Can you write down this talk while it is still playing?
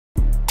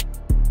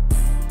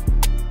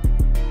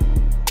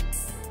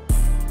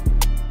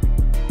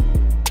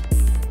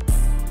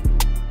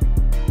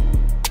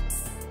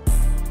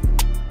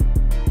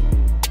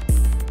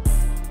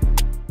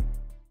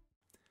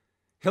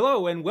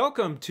Hello and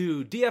welcome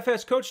to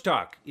DFS Coach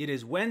Talk. It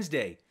is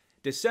Wednesday,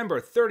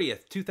 December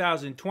 30th,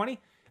 2020.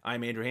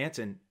 I'm Andrew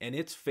Hansen, and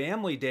it's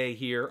family day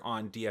here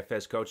on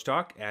DFS Coach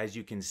Talk, as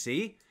you can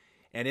see.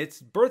 And it's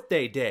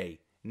birthday day.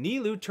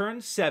 Nilu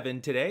turned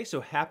 7 today,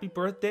 so happy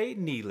birthday,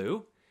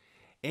 Nilu.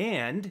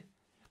 And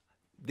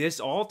this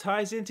all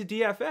ties into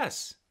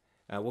DFS.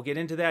 We'll get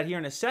into that here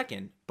in a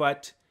second.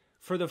 But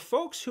for the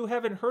folks who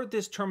haven't heard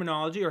this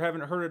terminology or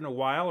haven't heard it in a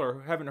while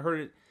or haven't heard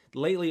it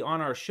lately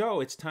on our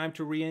show, it's time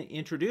to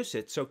reintroduce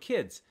it. So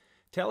kids,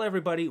 tell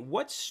everybody,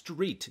 what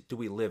street do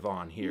we live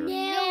on here?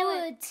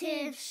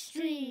 Narrative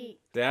Street.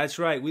 That's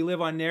right. We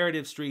live on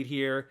Narrative Street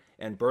here,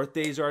 and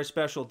birthdays are a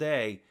special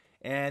day.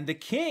 And the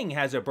king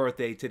has a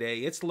birthday today.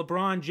 It's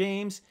LeBron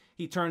James.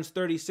 He turns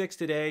 36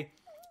 today.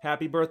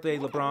 Happy birthday,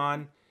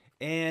 LeBron.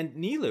 And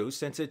Nilu,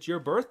 since it's your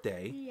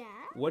birthday,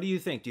 what do you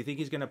think? Do you think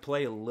he's going to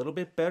play a little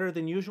bit better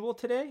than usual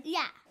today?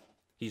 Yeah.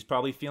 He's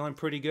probably feeling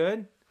pretty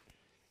good?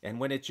 And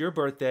when it's your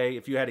birthday,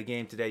 if you had a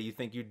game today, you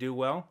think you'd do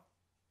well?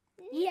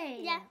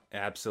 Yeah.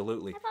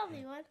 Absolutely. I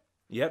probably would.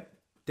 Yep,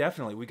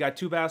 definitely. We got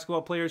two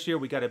basketball players here.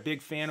 We got a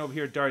big fan over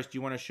here. Darce, do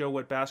you want to show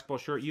what basketball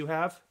shirt you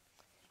have?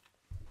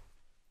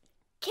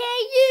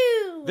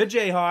 KU. The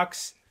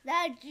Jayhawks.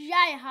 The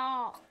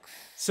Jayhawks.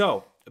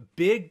 So, a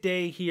big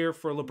day here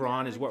for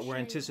LeBron is what we're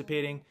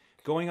anticipating.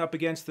 Going up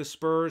against the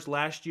Spurs.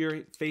 Last year,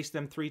 he faced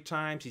them 3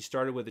 times. He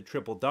started with a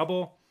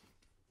triple-double.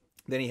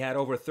 Then he had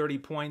over 30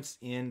 points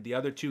in the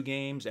other 2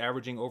 games,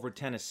 averaging over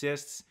 10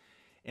 assists.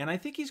 And I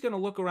think he's going to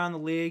look around the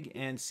league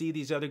and see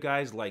these other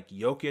guys like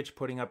Jokic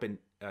putting up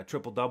a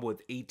triple-double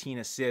with 18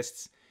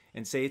 assists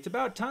and say, it's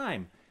about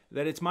time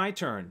that it's my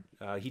turn.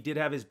 He did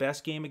have his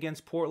best game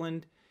against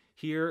Portland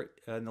here.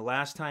 In the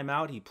last time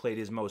out, he played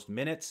his most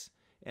minutes.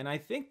 And I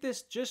think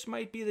this just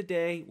might be the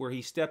day where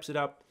he steps it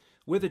up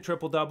with a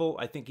triple-double.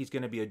 I think he's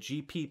going to be a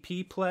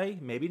GPP play.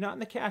 Maybe not in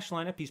the cash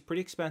lineup. He's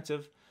pretty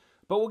expensive.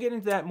 But we'll get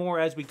into that more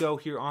as we go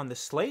here on the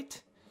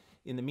slate.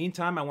 In the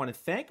meantime, I want to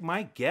thank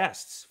my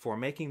guests for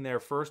making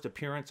their first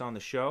appearance on the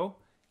show.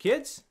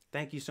 Kids,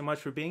 thank you so much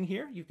for being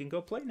here. You can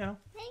go play now.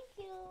 Thank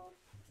you.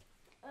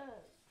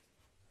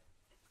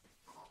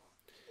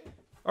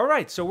 All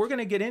right, so we're going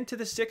to get into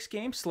the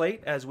 6-game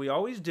slate as we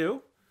always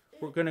do.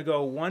 We're going to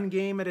go one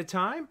game at a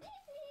time.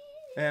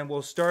 And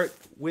we'll start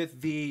with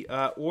the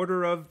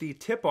order of the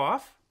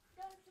tip-off.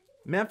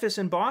 Memphis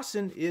and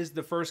Boston is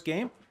the first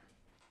game.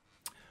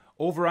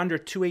 Over under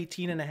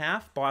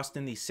 218.5.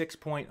 Boston, the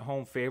 6-point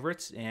home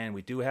favorites. And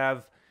we do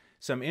have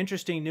some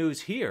interesting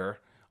news here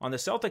on the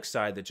Celtics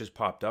side that just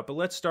popped up. But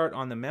let's start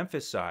on the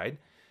Memphis side.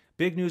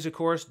 Big news, of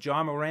course,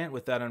 Ja Morant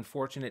with that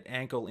unfortunate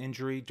ankle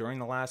injury during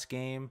the last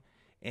game.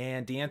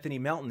 And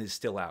DeAnthony Melton is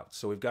still out.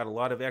 So we've got a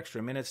lot of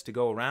extra minutes to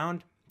go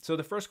around. So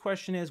the first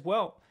question is,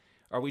 well,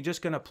 are we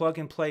just going to plug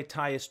and play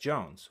Tyus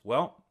Jones?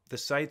 Well, the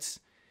sites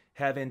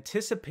have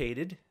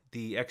anticipated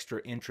the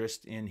extra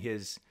interest in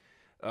his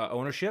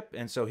ownership,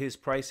 and so his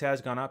price has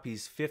gone up.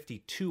 He's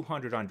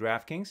 $5,200 on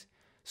DraftKings,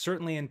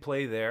 certainly in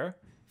play there.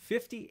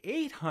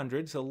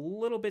 $5,800 is a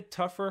little bit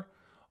tougher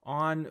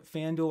on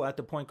FanDuel at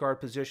the point guard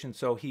position,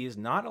 so he is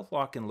not a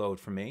lock and load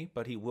for me,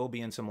 but he will be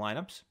in some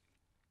lineups.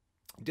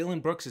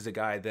 Dylan Brooks is a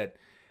guy that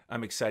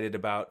I'm excited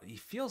about. He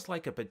feels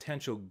like a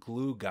potential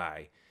glue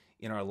guy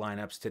in our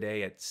lineups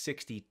today at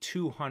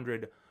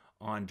 $6,200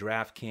 on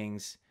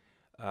DraftKings.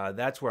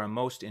 That's where I'm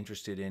most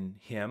interested in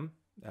him.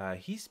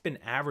 He's been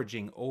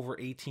averaging over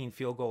 18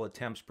 field goal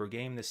attempts per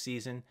game this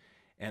season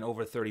and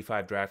over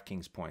 35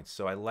 DraftKings points.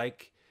 So I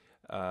like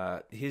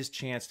his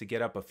chance to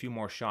get up a few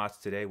more shots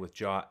today with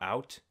Ja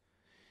out.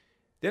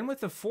 Then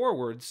with the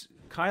forwards,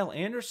 Kyle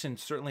Anderson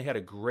certainly had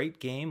a great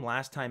game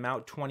last time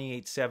out,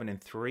 28, 7,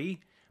 and 3,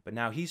 but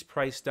now he's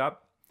priced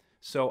up.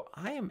 So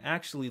I am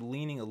actually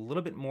leaning a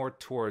little bit more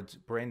towards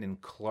Brandon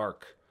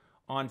Clark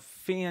on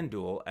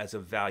FanDuel as a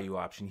value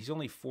option. He's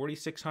only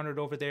 $4,600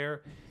 over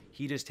there.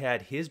 He just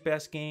had his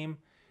best game,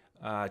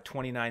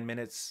 29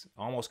 minutes,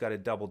 almost got a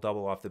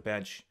double-double off the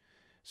bench.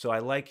 So I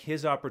like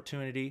his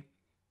opportunity.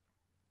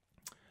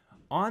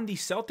 On the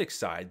Celtics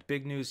side,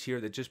 big news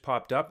here that just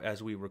popped up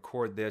as we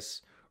record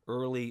this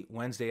early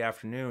Wednesday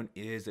afternoon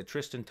is that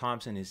Tristan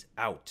Thompson is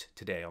out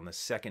today on the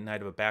second night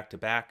of a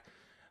back-to-back.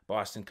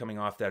 Boston coming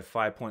off that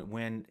 5-point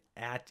win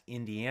at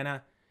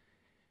Indiana.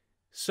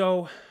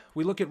 So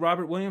we look at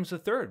Robert Williams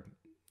III.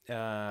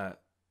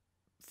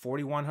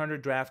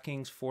 4,100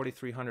 DraftKings,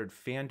 4,300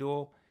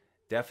 FanDuel.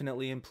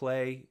 Definitely in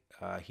play.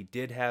 He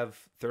did have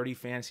 30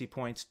 fantasy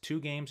points 2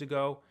 games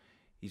ago.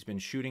 He's been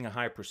shooting a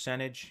high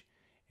percentage.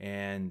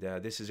 And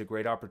this is a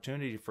great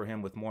opportunity for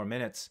him with more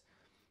minutes.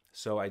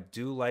 So I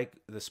do like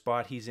the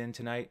spot he's in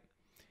tonight.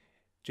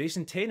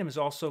 Jason Tatum is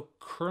also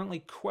currently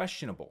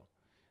questionable.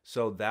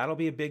 So that'll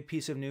be a big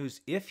piece of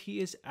news if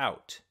he is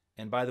out.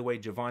 And by the way,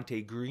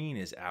 Javonte Green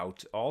is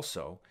out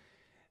also.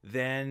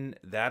 Then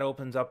that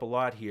opens up a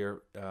lot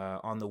here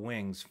on the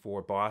wings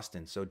for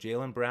Boston. So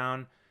Jaylen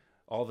Brown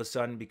all of a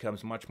sudden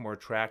becomes much more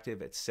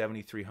attractive at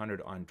 $7,300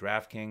 on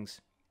DraftKings.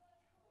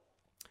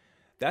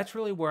 That's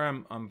really where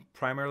I'm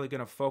primarily going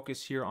to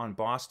focus here on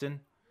Boston.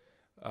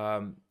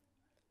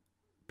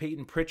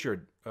 Peyton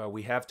Pritchard,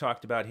 we have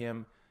talked about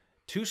him.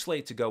 2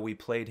 slates ago, we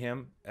played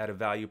him at a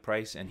value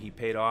price, and he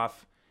paid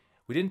off.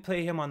 We didn't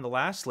play him on the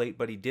last slate,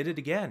 but he did it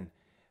again.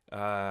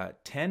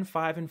 10,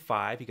 5, and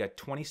 5. He got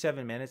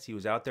 27 minutes. He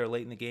was out there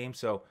late in the game,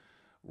 so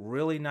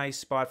really nice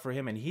spot for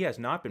him, and he has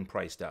not been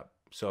priced up.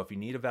 So if you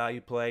need a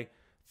value play,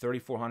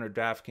 3,400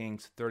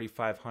 DraftKings,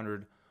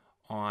 3,500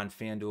 on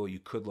FanDuel, you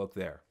could look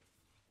there.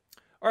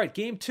 All right,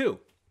 game 2.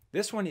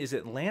 This one is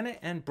Atlanta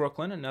and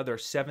Brooklyn, another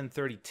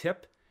 7:30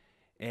 tip.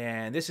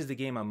 And this is the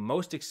game I'm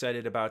most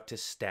excited about to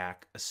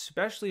stack,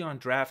 especially on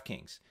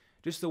DraftKings.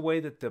 Just the way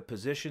that the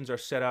positions are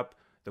set up,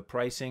 the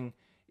pricing,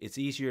 it's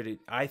easier to,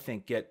 I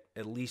think, get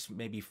at least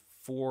maybe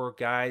 4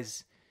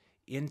 guys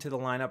into the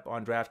lineup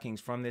on DraftKings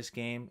from this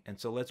game. And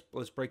so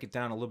let's break it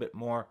down a little bit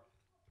more.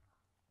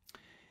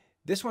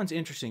 This one's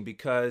interesting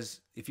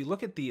because if you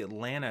look at the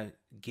Atlanta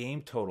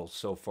game totals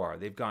so far,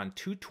 they've gone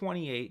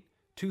 228,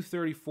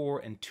 234,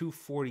 and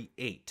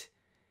 248.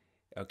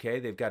 Okay,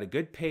 they've got a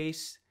good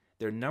pace.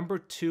 They're number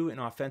 2 in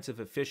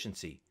offensive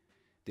efficiency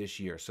this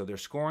year. So they're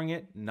scoring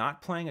it,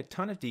 not playing a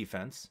ton of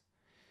defense.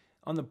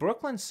 On the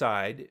Brooklyn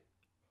side,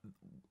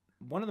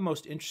 one of the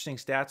most interesting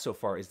stats so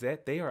far is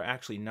that they are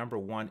actually number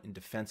 1 in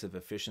defensive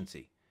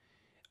efficiency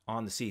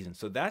on the season.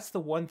 So that's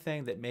the one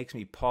thing that makes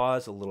me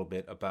pause a little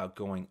bit about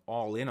going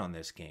all in on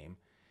this game.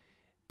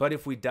 But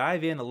if we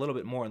dive in a little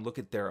bit more and look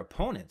at their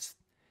opponents,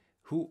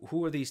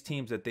 who are these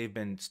teams that they've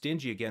been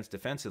stingy against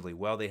defensively?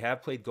 Well, they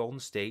have played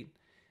Golden State,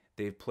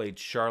 they've played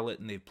Charlotte,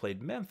 and they've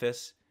played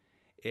Memphis,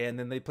 and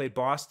then they played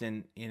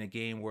Boston in a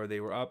game where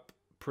they were up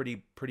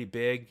pretty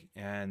big,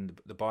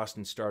 and the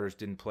Boston starters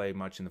didn't play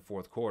much in the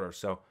fourth quarter.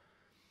 So,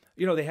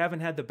 you know, they haven't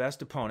had the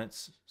best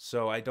opponents,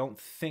 so I don't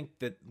think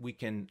that we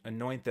can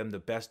anoint them the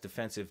best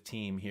defensive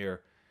team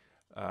here.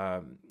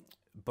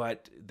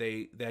 But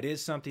that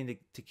is something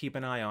to keep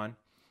an eye on.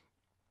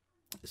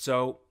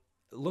 So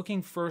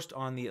looking first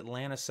on the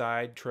Atlanta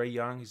side, Trae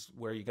Young is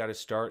where you got to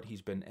start.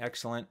 He's been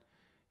excellent.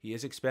 He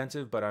is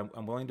expensive, but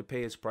I'm willing to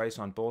pay his price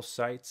on both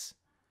sites.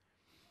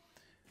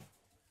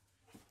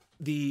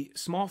 The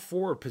small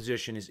forward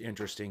position is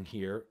interesting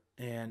here,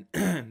 and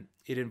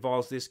it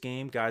involves this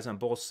game, guys on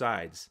both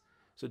sides.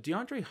 So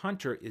DeAndre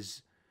Hunter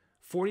is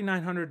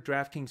 4,900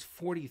 DraftKings,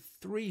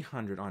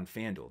 4,300 on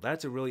FanDuel.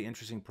 That's a really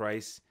interesting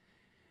price.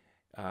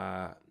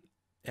 And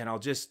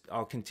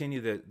I'll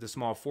continue the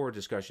small forward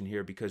discussion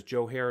here because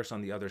Joe Harris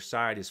on the other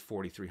side is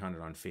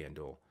 4,300 on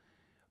FanDuel.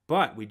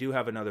 But we do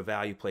have another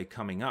value play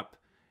coming up,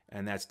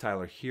 and that's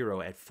Tyler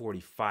Hero at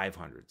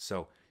 4,500.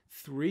 So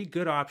 3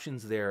 good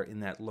options there in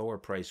that lower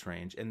price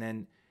range. And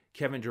then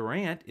Kevin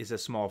Durant is a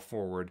small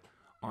forward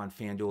on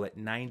FanDuel at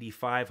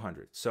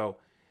 9,500. So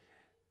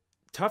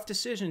tough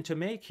decision to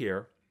make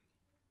here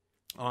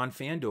on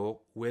FanDuel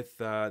with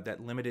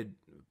that limited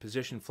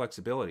position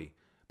flexibility.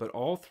 But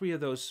all 3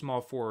 of those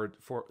small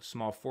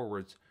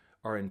forwards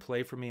are in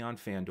play for me on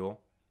FanDuel.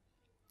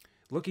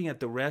 Looking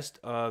at the rest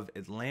of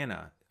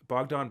Atlanta,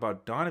 Bogdan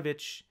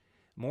Bogdanovic,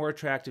 more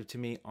attractive to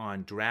me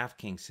on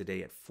DraftKings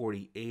today at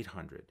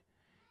 4,800.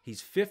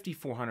 He's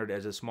 5,400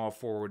 as a small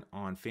forward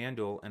on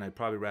FanDuel, and I'd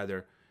probably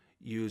rather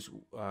use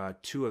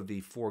 2 of the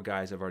 4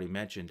 guys I've already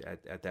mentioned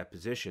at that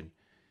position.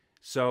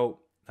 So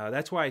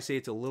that's why I say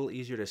it's a little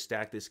easier to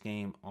stack this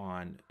game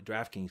on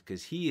DraftKings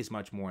because he is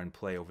much more in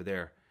play over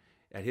there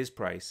at his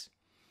price.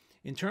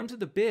 In terms of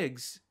the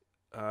bigs,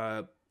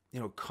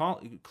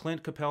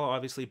 Clint Capella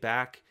obviously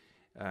back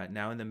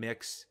now in the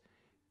mix.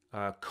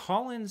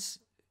 Collins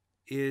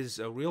is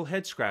a real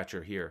head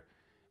scratcher here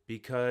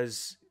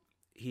because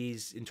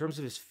he's, in terms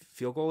of his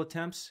field goal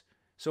attempts,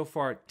 so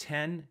far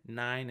 10,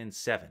 9, and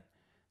 7.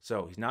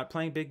 So he's not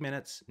playing big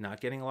minutes,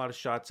 not getting a lot of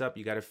shots up.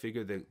 You got to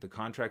figure the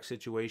contract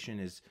situation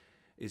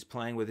is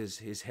playing with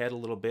his head a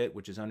little bit,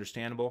 which is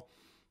understandable.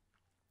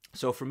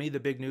 So for me, the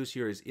big news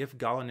here is if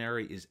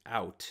Gallinari is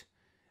out,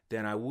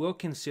 then I will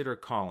consider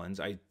Collins.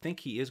 I think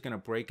he is going to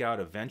break out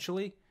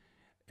eventually,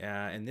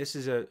 and this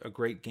is a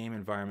great game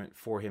environment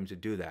for him to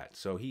do that.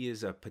 So he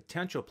is a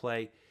potential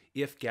play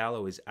if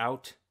Gallo is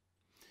out.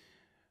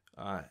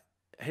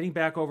 Heading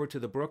back over to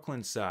the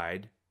Brooklyn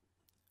side,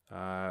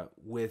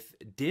 with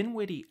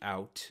Dinwiddie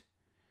out,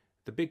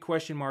 the big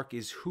question mark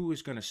is who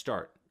is going to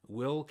start.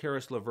 Will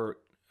Caris LeVert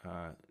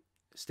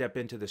step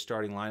into the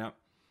starting lineup?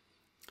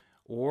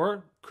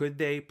 Or could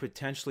they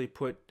potentially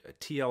put a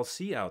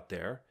TLC out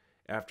there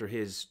after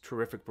his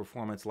terrific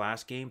performance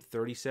last game,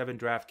 37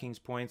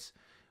 DraftKings points?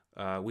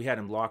 We had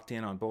him locked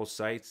in on both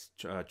sites,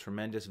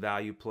 tremendous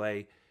value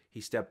play.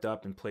 He stepped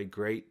up and played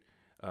great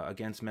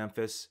against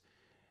Memphis.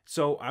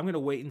 So I'm going to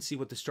wait and see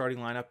what the starting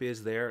lineup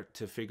is there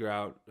to figure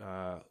out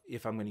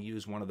if I'm going to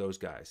use one of those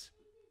guys.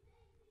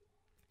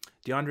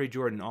 DeAndre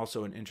Jordan,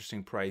 also an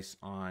interesting price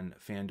on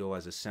FanDuel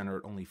as a center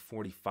at only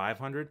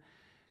 4,500.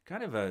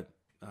 Kind of a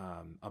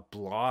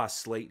blah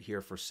slate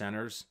here for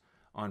centers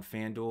on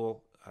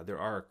FanDuel. There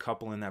are a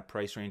couple in that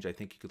price range I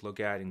think you could look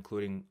at,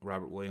 including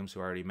Robert Williams, who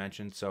I already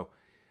mentioned. So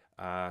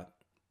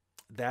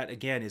that,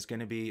 again, is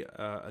going to be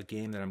a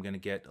game that I'm going to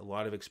get a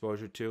lot of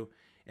exposure to.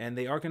 And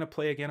they are going to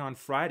play again on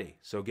Friday,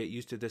 so get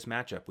used to this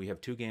matchup. We have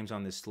 2 games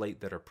on this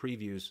slate that are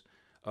previews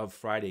of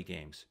Friday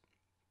games.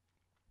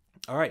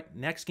 All right,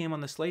 next game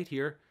on the slate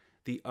here,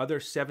 the other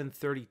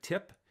 7:30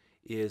 tip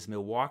is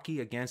Milwaukee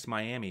against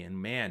Miami.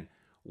 And man,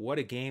 what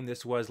a game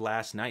this was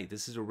last night.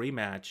 This is a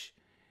rematch.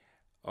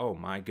 Oh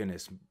my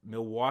goodness.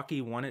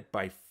 Milwaukee won it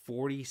by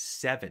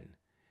 47.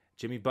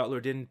 Jimmy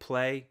Butler didn't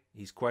play.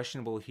 He's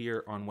questionable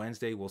here on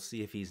Wednesday. We'll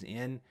see if he's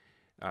in.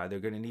 They're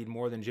going to need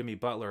more than Jimmy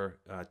Butler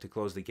to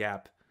close the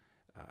gap.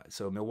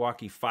 So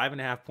Milwaukee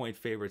 5.5-point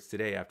favorites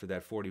today after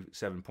that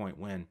 47-point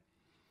win.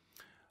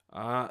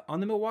 On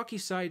the Milwaukee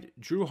side,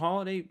 Drew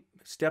Holiday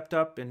stepped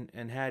up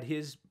and had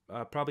his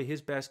probably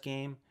his best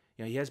game.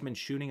 You know, he has been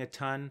shooting a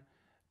ton,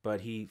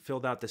 but he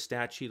filled out the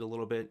stat sheet a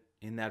little bit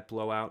in that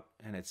blowout,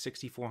 and at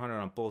 6,400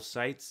 on both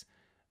sites,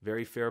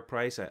 very fair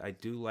price. I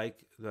do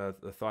like the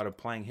thought of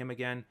playing him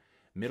again.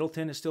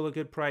 Middleton is still a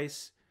good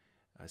price,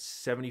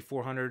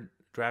 7,400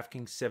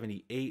 DraftKings,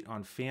 78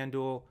 on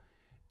FanDuel.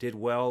 Did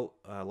well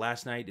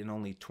last night in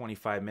only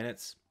 25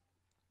 minutes.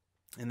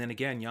 And then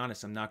again,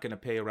 Giannis, I'm not going to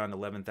pay around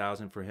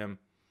 $11,000 for him.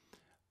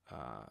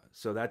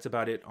 So that's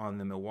about it on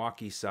the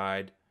Milwaukee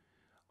side.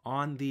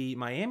 On the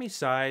Miami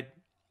side,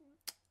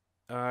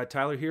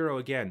 Tyler Hero,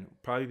 again,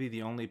 probably be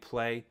the only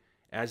play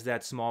as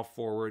that small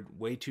forward.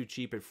 Way too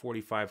cheap at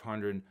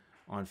 $4,500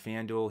 on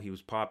FanDuel. He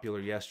was popular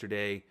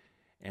yesterday,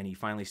 and he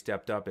finally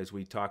stepped up, as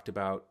we talked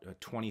about,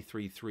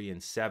 23, 3,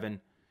 and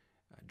 7.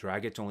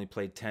 Dragic only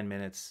played 10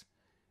 minutes.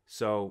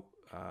 So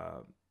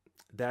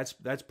that's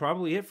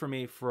probably it for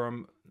me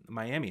from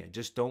Miami. I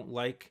just don't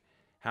like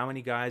how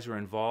many guys are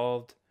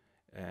involved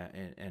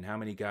and how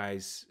many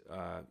guys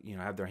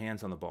have their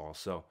hands on the ball.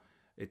 So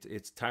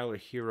it's Tyler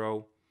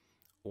Hero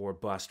or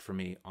bust for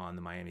me on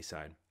the Miami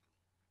side.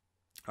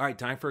 All right,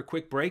 time for a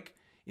quick break.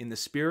 In the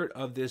spirit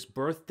of this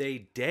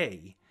birthday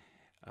day,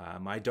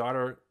 my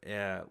daughter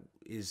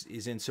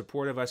is in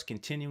support of us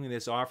continuing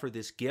this offer,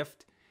 this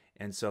gift.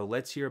 And so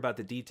let's hear about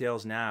the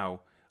details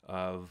now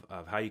of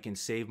how you can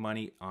save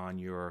money on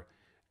your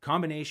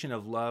combination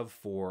of love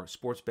for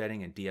sports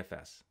betting and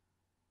DFS.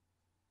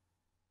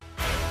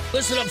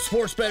 Listen up,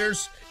 sports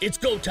bettors. It's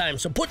go time,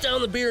 so put down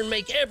the beer and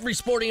make every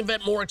sporting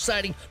event more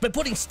exciting by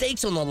putting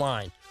stakes on the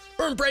line.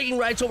 Earn bragging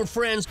rights over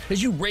friends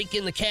as you rake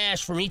in the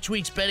cash from each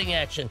week's betting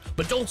action,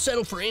 but don't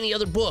settle for any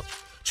other book.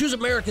 Choose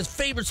America's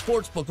favorite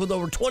sportsbook with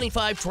over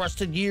 25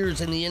 trusted years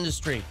in the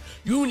industry.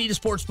 You need a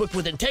sportsbook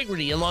with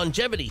integrity and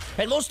longevity,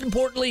 and most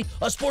importantly,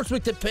 a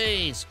sportsbook that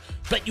pays.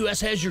 BetUS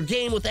has your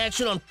game with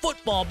action on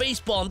football,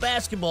 baseball, and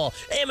basketball,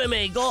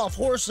 MMA, golf,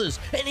 horses,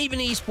 and even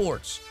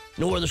esports.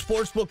 No other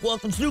sportsbook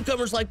welcomes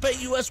newcomers like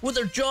BetUS with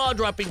their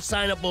jaw-dropping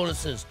sign-up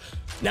bonuses.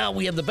 Now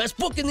we have the best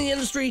book in the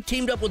industry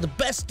teamed up with the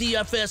best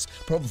DFS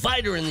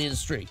provider in the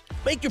industry.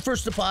 Make your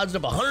first deposit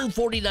of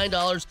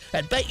 $149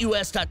 at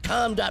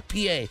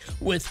betus.com.pa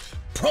with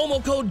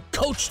promo code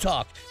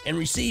CoachTalk and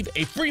receive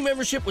a free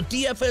membership with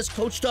DFS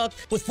Coach Talk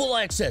with full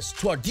access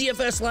to our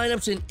DFS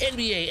lineups in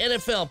NBA,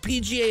 NFL,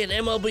 PGA, and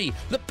MLB,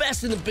 the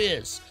best in the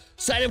biz.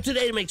 Sign up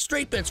today to make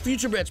straight bets,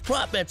 future bets,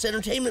 prop bets,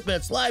 entertainment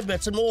bets, live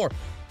bets, and more.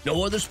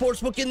 No other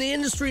sportsbook in the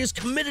industry is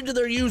committed to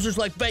their users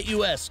like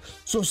BetUS.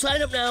 So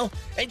sign up now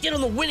and get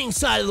on the winning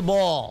side of the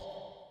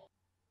ball.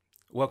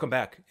 Welcome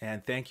back,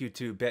 and thank you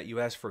to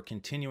BetUS for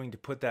continuing to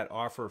put that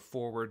offer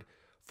forward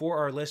for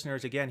our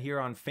listeners. Again, here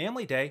on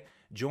Family Day,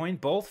 join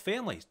both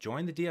families.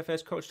 Join the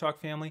DFS Coach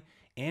Talk family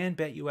and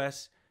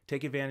BetUS.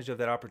 Take advantage of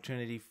that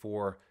opportunity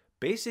for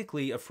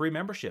basically a free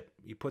membership.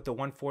 You put the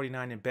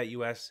 $149 in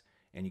BetUS,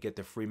 and you get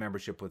the free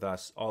membership with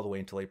us all the way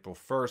until April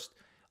 1st.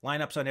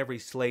 Lineups on every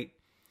slate.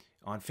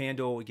 On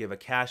FanDuel, we give a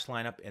cash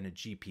lineup and a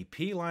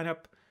GPP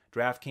lineup.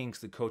 DraftKings,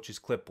 the coach's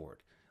clipboard.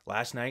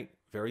 Last night,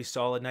 very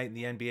solid night in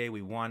the NBA.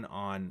 We won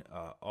on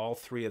all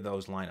three of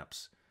those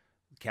lineups.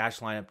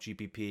 Cash lineup,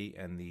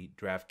 GPP, and the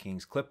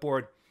DraftKings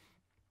clipboard.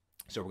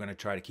 So we're going to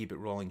try to keep it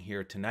rolling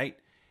here tonight.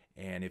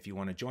 And if you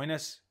want to join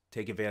us,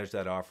 take advantage of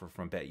that offer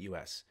from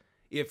BetUS.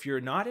 If you're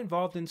not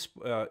involved in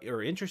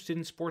or interested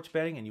in sports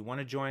betting and you want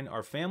to join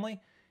our family,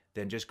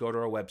 then just go to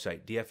our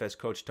website,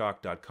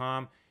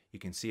 dfscoachtalk.com. You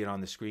can see it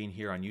on the screen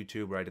here on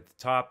YouTube right at the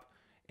top,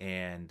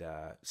 and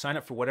sign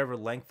up for whatever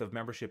length of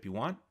membership you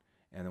want,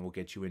 and then we'll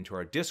get you into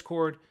our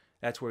Discord.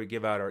 That's where we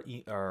give out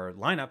our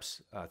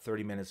lineups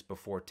 30 minutes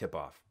before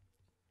tip-off.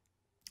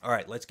 All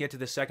right, let's get to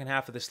the second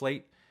half of the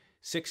slate.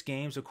 6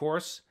 games, of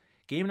course.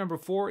 Game number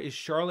 4 is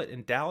Charlotte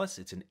and Dallas.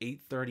 It's an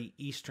 8:30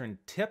 Eastern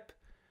tip,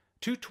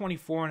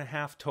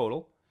 224.5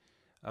 total.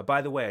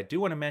 By the way, I do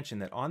want to mention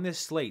that on this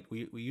slate,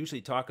 we usually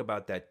talk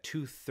about that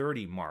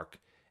 230 mark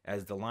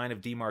as the line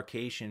of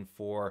demarcation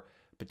for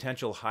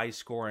potential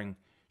high-scoring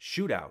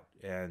shootout.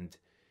 And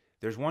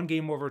there's one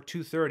game over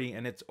 230,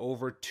 and it's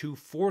over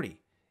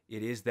 240.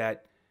 It is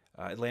that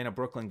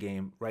Atlanta-Brooklyn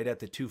game right at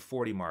the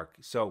 240 mark.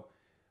 So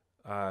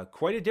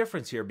quite a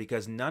difference here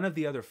because none of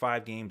the other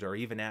 5 games are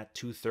even at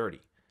 230.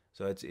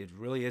 So it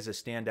really is a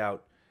standout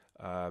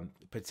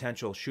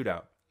potential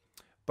shootout.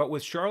 But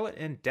with Charlotte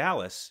and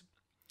Dallas,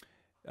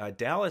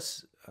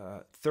 Dallas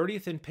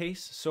 30th in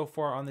pace so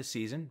far on the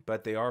season,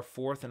 but they are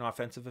 4th in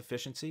offensive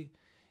efficiency.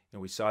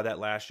 And we saw that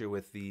last year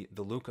with the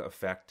Luka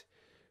effect,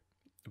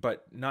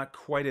 but not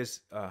quite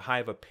as high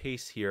of a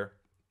pace here.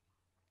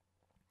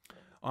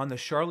 On the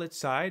Charlotte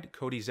side,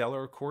 Cody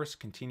Zeller, of course,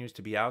 continues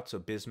to be out, so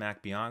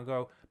Bismack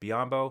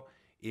Biyombo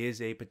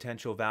is a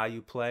potential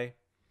value play.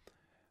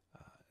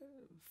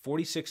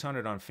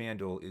 4,600 on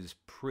FanDuel is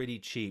pretty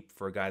cheap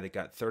for a guy that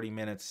got 30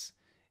 minutes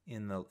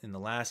in the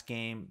last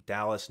game.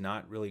 Dallas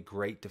not really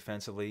great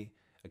defensively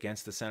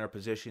against the center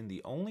position.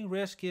 The only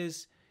risk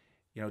is,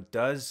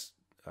 does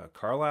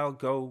Carlisle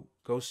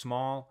go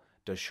small?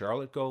 Does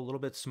Charlotte go a little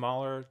bit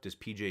smaller? Does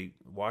PJ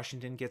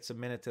Washington get some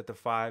minutes at the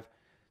 5?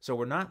 So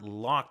we're not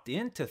locked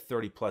into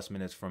 30-plus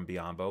minutes from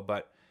Biyombo,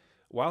 but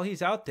while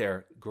he's out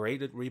there,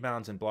 great at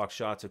rebounds and block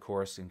shots, of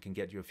course, and can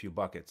get you a few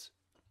buckets.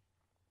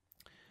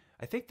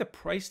 I think the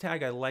price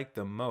tag I like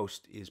the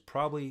most is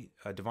probably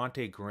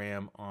Devontae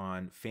Graham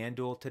on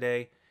FanDuel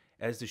today.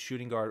 As the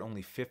shooting guard,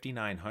 only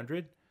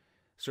 5,900.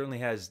 Certainly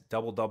has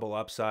double-double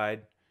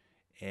upside,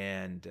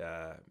 and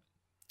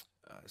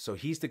so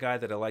he's the guy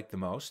that I like the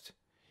most.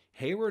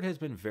 Hayward has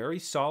been very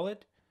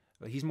solid.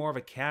 He's more of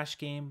a cash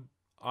game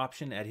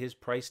option at his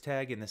price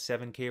tag in the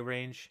 7K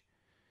range.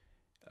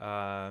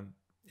 And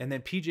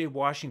then PJ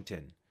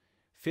Washington,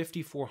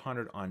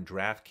 5,400 on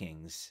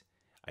DraftKings.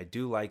 I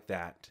do like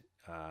that.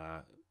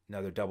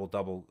 Another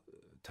double-double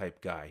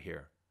type guy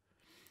here.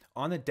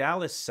 On the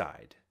Dallas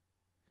side,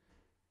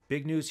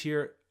 big news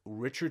here,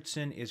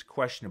 Richardson is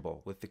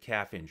questionable with the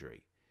calf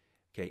injury.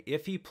 Okay,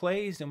 if he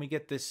plays, then we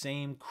get this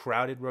same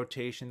crowded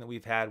rotation that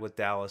we've had with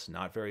Dallas,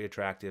 not very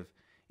attractive.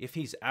 If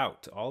he's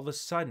out, all of a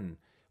sudden,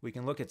 we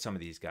can look at some of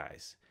these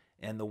guys.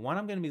 And the one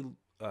I'm going to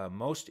be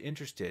most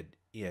interested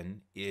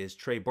in is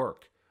Trey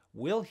Burke.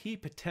 Will he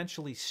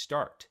potentially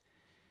start?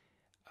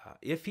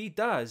 If he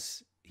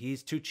does,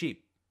 he's too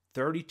cheap.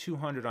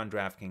 3,200 on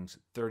DraftKings,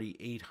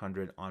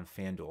 3,800 on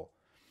FanDuel.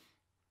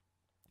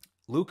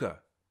 Luka,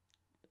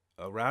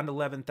 around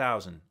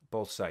 11,000,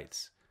 both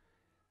sites.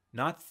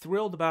 Not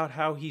thrilled about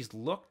how he's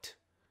looked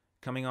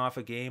coming off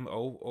a game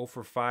 0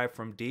 for 5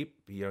 from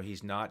deep.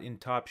 He's not in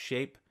top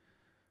shape.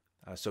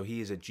 So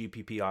he is a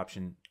GPP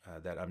option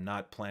that I'm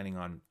not planning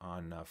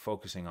on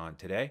focusing on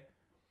today.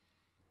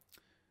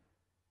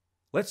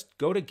 Let's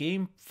go to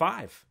Game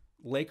 5,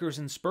 Lakers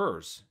and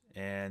Spurs.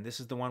 And this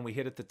is the one we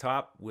hit at the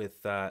top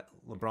with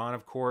LeBron,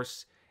 of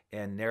course,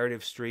 and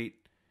Narrative Street.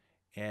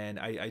 And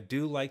I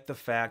do like the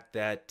fact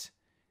that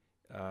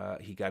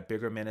he got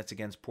bigger minutes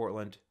against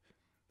Portland,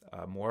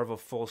 more of a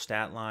full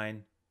stat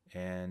line,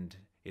 and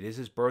it is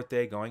his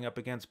birthday going up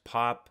against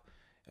Pop.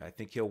 I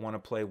think he'll want to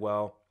play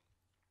well.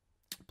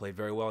 Played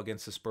very well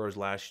against the Spurs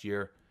last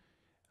year.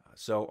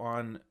 So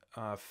on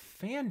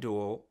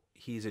FanDuel,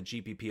 he's a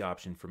GPP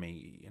option for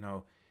me.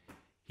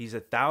 He's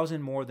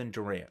 1,000 more than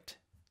Durant.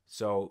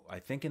 So I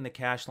think in the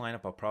cash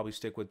lineup, I'll probably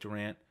stick with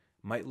Durant.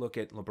 Might look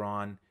at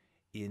LeBron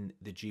in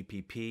the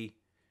GPP.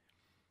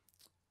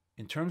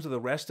 In terms of the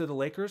rest of the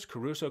Lakers,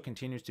 Caruso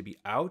continues to be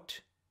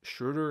out.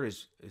 Schroeder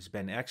has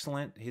been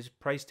excellent. His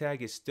price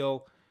tag is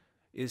still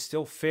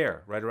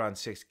fair, right around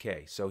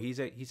 6K. So he's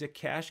a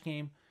cash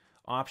game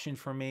option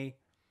for me,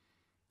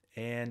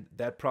 and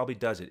that probably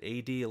does it.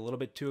 AD a little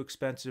bit too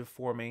expensive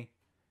for me,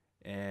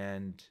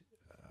 and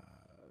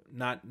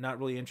not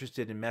really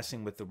interested in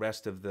messing with the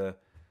rest of the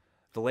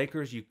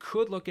Lakers. You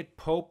could look at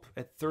Pope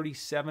at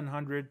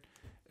 3,700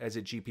 as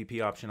a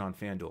GPP option on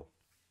FanDuel.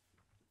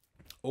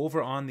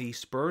 Over on the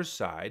Spurs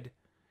side,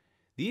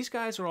 these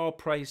guys are all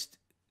priced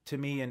to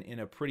me in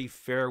a pretty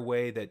fair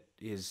way that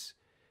is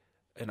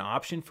an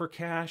option for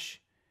cash.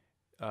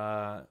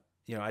 I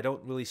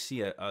don't really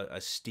see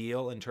a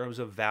steal in terms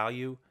of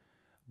value,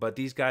 but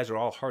these guys are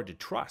all hard to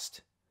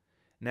trust.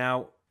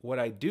 Now, what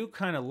I do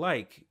kind of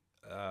like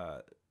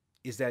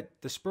is that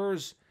the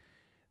Spurs,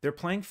 they're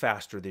playing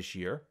faster this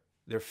year.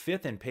 They're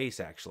 5th in pace,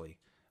 actually,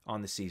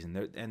 on the season.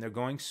 They're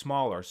going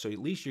smaller, so at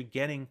least you're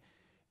getting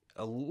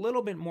a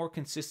little bit more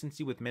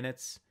consistency with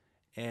minutes,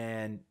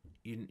 and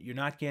you're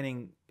not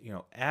getting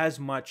as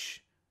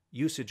much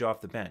usage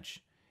off the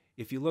bench.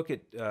 If you look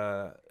at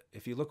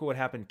what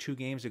happened 2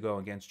 games ago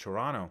against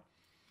Toronto,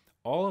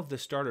 all of the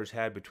starters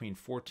had between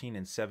 14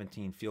 and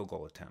 17 field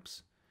goal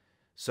attempts.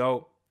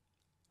 So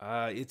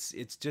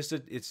it's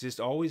just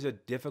always a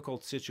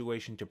difficult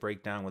situation to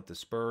break down with the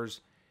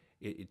Spurs.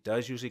 It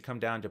does usually come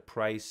down to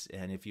price,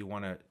 and if you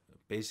want to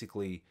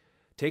basically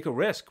take a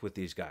risk with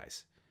these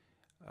guys.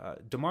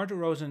 DeMar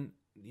DeRozan,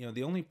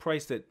 the only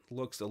price that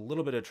looks a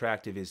little bit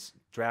attractive is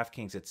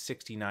DraftKings at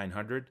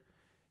 6,900.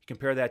 You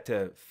compare that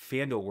to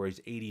FanDuel where he's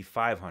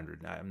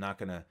 8,500. I'm not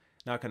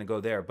gonna go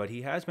there, but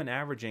he has been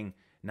averaging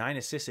 9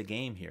 assists a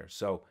game here,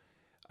 so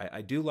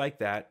I do like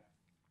that.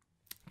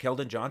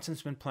 Keldon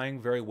Johnson's been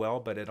playing very well,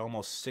 but at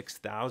almost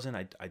 6,000,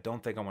 I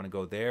don't think I want to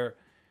go there.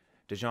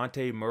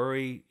 DeJounte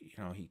Murray,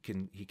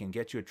 he can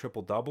get you a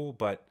triple-double,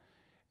 but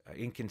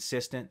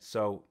inconsistent,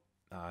 so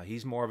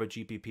he's more of a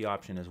GPP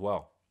option as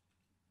well.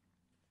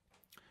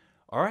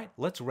 All right,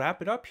 let's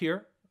wrap it up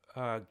here.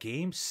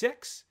 Game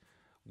 6,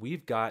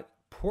 we've got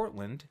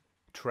Portland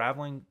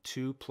traveling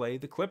to play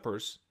the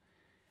Clippers.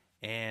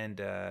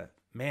 And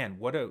man,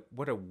 what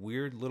a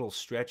weird little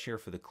stretch here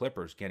for the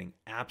Clippers, getting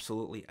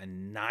absolutely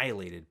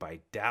annihilated by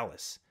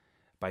Dallas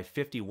by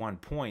 51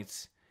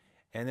 points.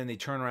 And then they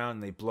turn around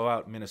and they blow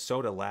out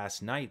Minnesota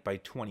last night by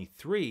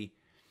 23.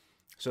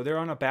 So they're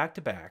on a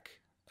back-to-back.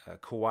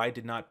 Kawhi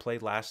did not play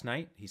last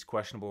night. He's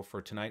questionable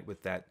for tonight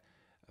with that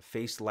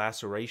face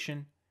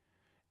laceration.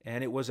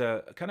 And it was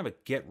a kind of a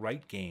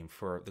get-right game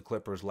for the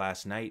Clippers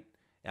last night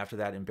after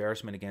that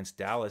embarrassment against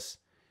Dallas.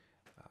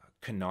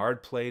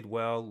 Kennard played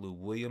well. Lou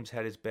Williams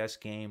had his best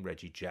game.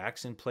 Reggie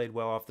Jackson played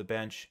well off the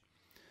bench.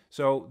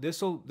 So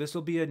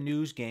this'll be a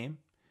news game.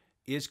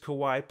 Is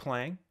Kawhi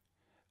playing?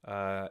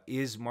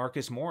 Is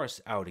Marcus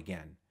Morris out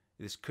again?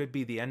 This could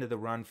be the end of the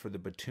run for the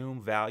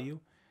Batum value.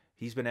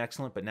 He's been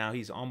excellent, but now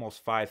he's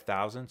almost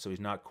 5,000, so he's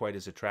not quite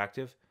as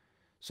attractive.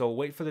 So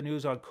wait for the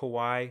news on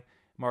Kawhi.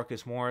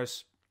 Marcus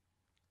Morris,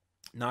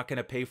 not going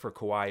to pay for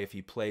Kawhi if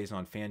he plays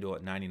on FanDuel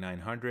at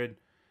 9,900.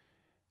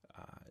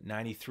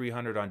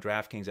 9,300 on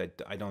DraftKings,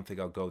 I don't think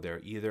I'll go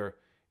there either.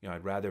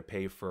 I'd rather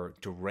pay for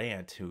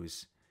Durant,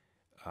 who's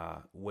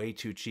way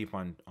too cheap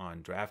on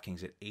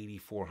DraftKings at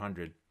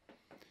 8,400.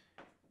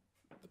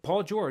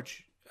 Paul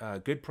George,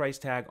 good price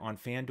tag on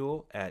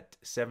FanDuel at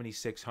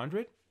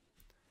 7,600.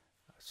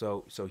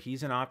 So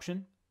he's an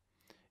option.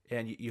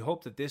 And you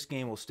hope that this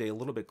game will stay a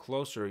little bit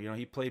closer.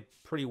 He played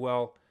pretty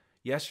well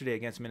yesterday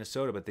against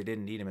Minnesota, but they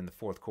didn't need him in the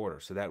fourth quarter.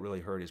 So that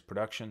really hurt his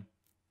production.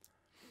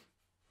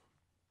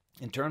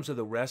 In terms of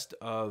the rest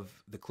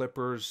of the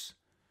Clippers,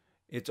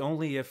 it's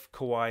only if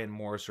Kawhi and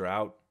Morris are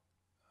out.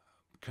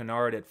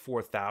 Kennard at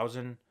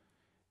 4,000.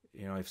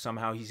 If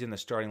somehow he's in the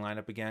starting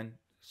lineup again,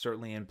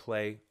 certainly in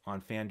play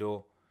on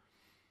FanDuel.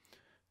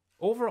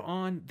 Over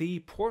on the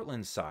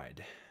Portland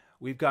side,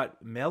 we've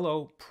got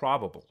Melo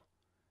probable.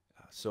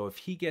 So if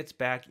he gets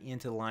back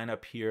into the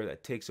lineup here,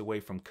 that takes away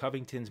from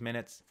Covington's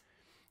minutes.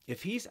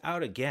 If he's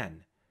out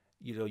again,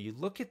 you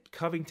look at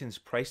Covington's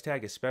price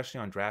tag, especially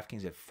on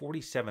DraftKings, at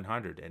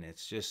 4,700, and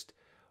it's just,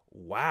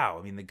 wow.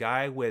 I mean, the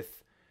guy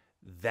with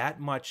that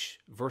much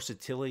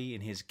versatility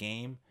in his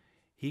game,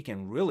 he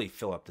can really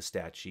fill up the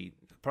stat sheet.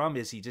 The problem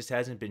is he just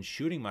hasn't been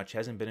shooting much,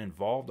 hasn't been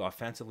involved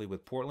offensively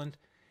with Portland.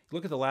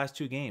 Look at the last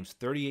two games.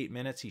 38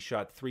 minutes, he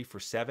shot 3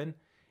 for 7,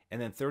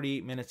 and then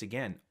 38 minutes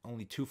again,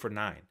 only 2 for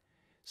 9.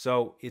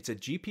 So it's a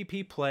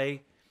GPP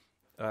play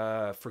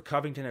for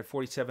Covington at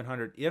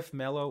 4,700. If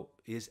Melo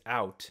is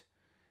out,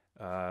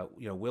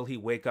 will he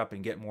wake up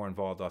and get more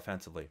involved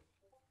offensively?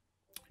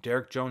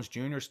 Derek Jones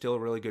Jr. still a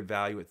really good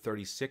value at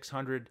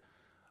 3,600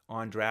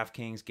 on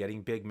DraftKings,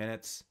 getting big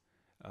minutes.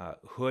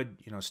 Hood,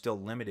 still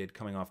limited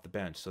coming off the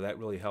bench, so that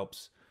really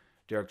helps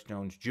Derek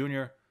Jones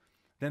Jr.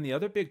 Then the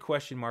other big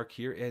question mark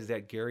here is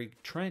that Gary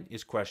Trent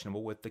is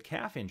questionable with the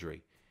calf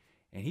injury,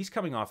 and he's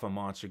coming off a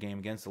monster game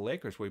against the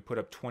Lakers where he put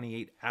up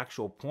 28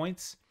 actual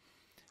points.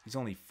 He's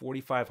only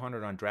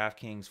 4,500 on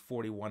DraftKings,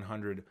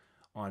 4,100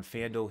 on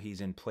FanDuel. He's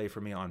in play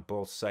for me on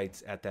both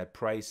sites at that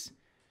price.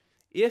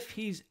 If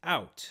he's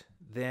out,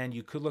 then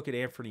you could look at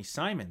Anthony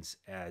Simons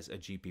as a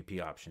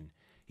GPP option.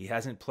 He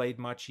hasn't played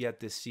much yet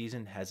this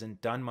season,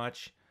 hasn't done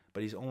much,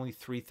 but he's only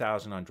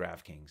 3,000 on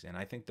DraftKings. And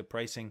I think the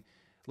pricing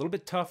a little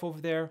bit tough over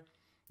there.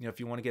 If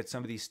you want to get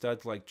some of these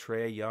studs like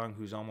Trae Young,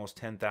 who's almost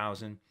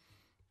 10,000.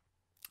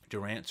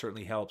 Durant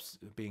certainly helps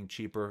being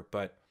cheaper,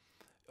 but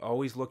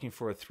always looking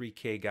for a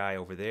 3K guy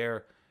over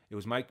there. It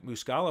was Mike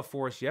Muscala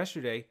for us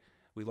yesterday.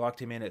 We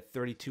locked him in at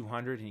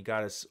 3,200, and he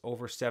got us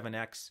over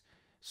 7X.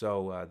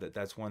 So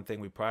that's one thing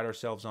we pride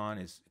ourselves on,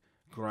 is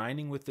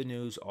grinding with the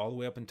news all the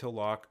way up until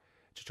lock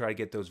to try to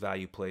get those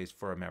value plays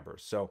for our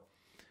members. So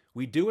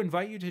we do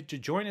invite you to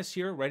join us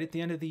here right at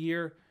the end of the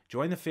year.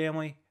 Join the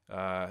family.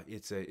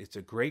 It's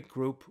a great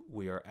group.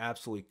 We are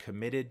absolutely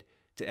committed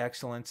to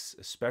excellence,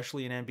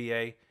 especially in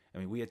NBA. I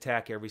mean, we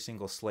attack every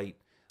single slate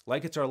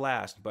like it's our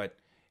last, but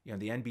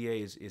the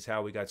NBA is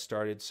how we got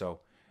started. So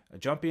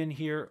jump in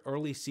here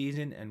early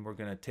season, and we're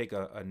going to take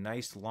a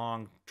nice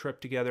long trip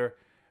together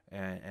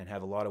and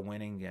have a lot of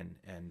winning,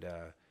 and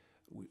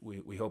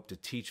we hope to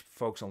teach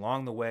folks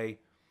along the way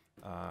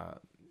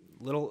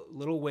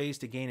little ways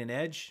to gain an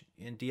edge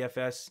in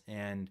DFS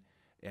and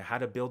how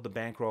to build the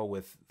bankroll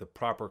with the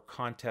proper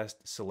contest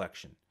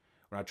selection.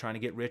 We're not trying to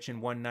get rich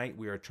in one night.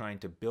 We are trying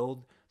to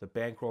build the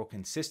bankroll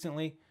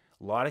consistently.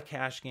 A lot of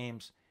cash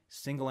games,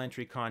 single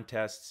entry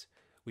contests.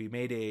 We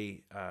made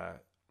a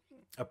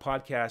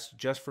podcast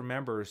just for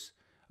members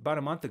about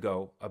a month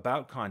ago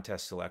about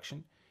contest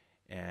selection.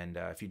 And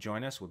if you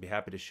join us, we'll be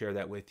happy to share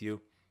that with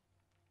you.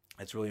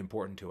 It's really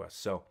important to us.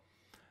 So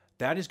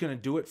that is going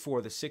to do it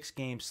for the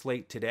 6-game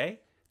slate today.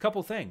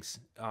 Couple things.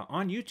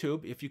 On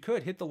YouTube, if you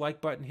could, hit the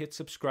like button, hit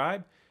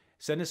subscribe.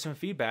 Send us some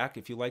feedback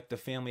if you like the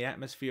family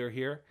atmosphere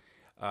here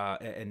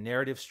and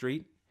Narrative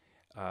Street.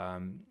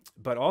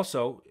 But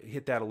also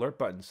hit that alert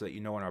button so that you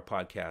know when our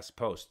podcast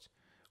posts.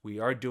 We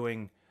are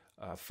doing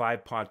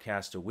 5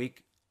 podcasts a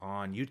week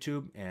on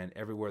YouTube and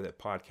everywhere that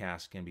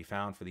podcasts can be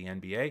found for the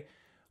NBA.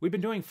 We've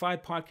been doing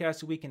 5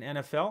 podcasts a week in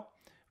NFL.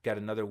 We've got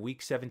another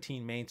Week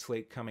 17 main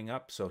slate coming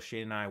up, so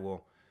Shane and I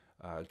will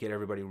get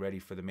everybody ready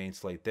for the main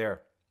slate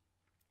there.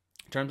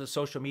 In terms of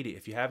social media,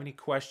 if you have any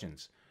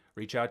questions,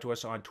 reach out to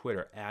us on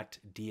Twitter at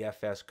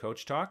DFS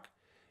Coach Talk.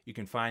 You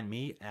can find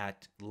me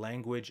at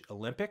Language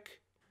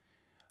Olympic.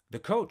 The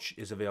coach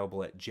is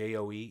available at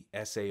JoeSarvadi,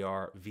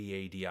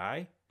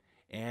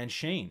 and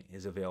Shane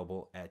is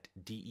available at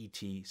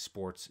DET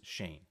Sports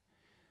Shane.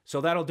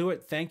 So that'll do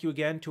it. Thank you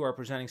again to our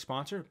presenting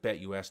sponsor,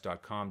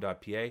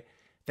 BetUS.com.pa.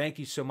 Thank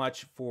you so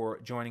much for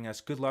joining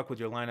us. Good luck with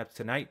your lineups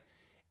tonight.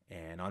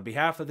 And on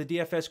behalf of the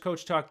DFS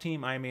Coach Talk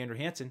team, I am Andrew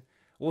Hansen.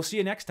 We'll see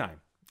you next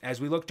time as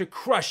we look to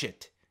crush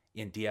it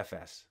in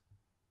DFS.